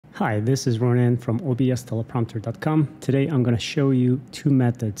Hi, this is Ronan from OBS Teleprompter.com. Today I'm going to show you two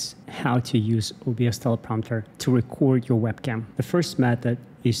methods how to use OBS Teleprompter to record your webcam. The first method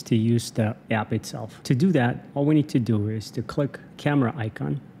is to use the app itself. To do that, all we need to do is to click camera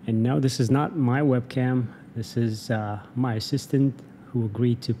icon. And now this is not my webcam. This is my assistant who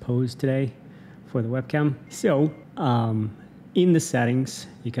agreed to pose today for the webcam. So in the settings,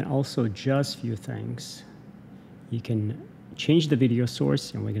 you can also adjust a few things. You can change the video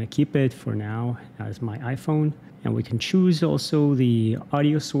source, and we're going to keep it for now as my iPhone. And we can choose also the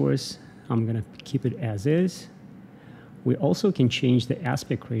audio source. I'm going to keep it as is. We also can change the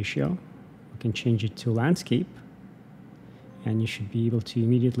aspect ratio. We can change it to landscape, and you should be able to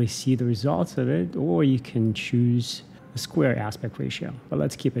immediately see the results of it, or you can choose a square aspect ratio. But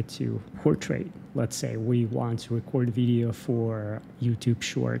let's keep it to portrait. Let's say we want to record video for YouTube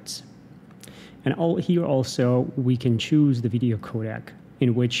Shorts. And here also, we can choose the video codec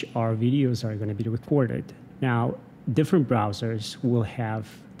in which our videos are going to be recorded. Now, different browsers will have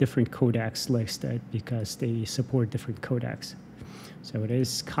different codecs listed because they support different codecs. So it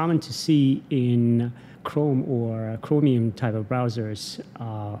is common to see in Chrome or Chromium type of browsers,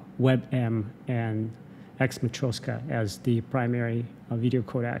 WebM and Xmatroska as the primary video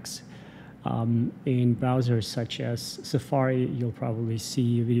codecs. In browsers such as Safari, you'll probably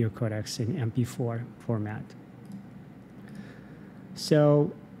see video codecs in MP4 format.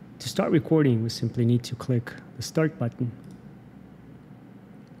 So to start recording, we simply need to click the start button.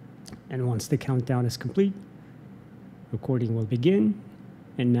 And once the countdown is complete, recording will begin.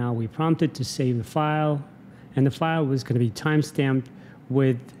 And now we prompted to save the file. And the file was going to be timestamped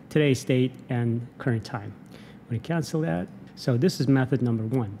with today's date and current time. I'm going to cancel that. So this is method number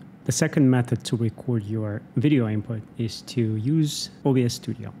one. The second method to record your video input is to use OBS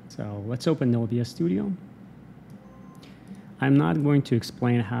Studio. So let's open the OBS Studio. I'm not going to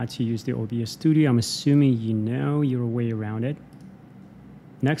explain how to use the OBS Studio. I'm assuming you know your way around it.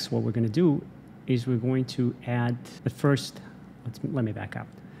 Next, what we're going to do is we're going to add the first, let me back up.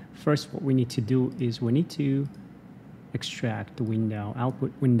 First, what we need to do is we need to extract the window,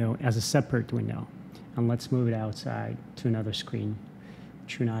 output window as a separate window. And let's move it outside to another screen.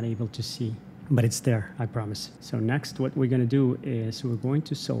 You're not able to see, but it's there, I promise. So next, what we're going to do is we're going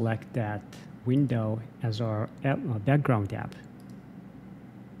to select that window as our background app.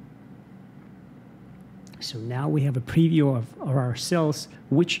 So now we have a preview of ourselves,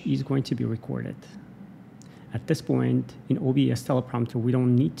 which is going to be recorded. At this point, in OBS Teleprompter, we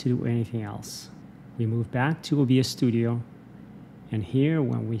don't need to do anything else. We move back to OBS Studio, and here,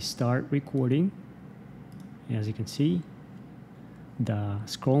 when we start recording, as you can see, the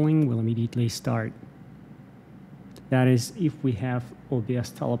scrolling will immediately start. That is if we have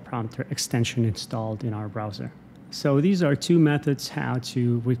OBS Teleprompter extension installed in our browser. So these are two methods how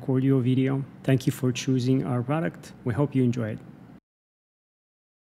to record your video. Thank you for choosing our product. We hope you enjoy it.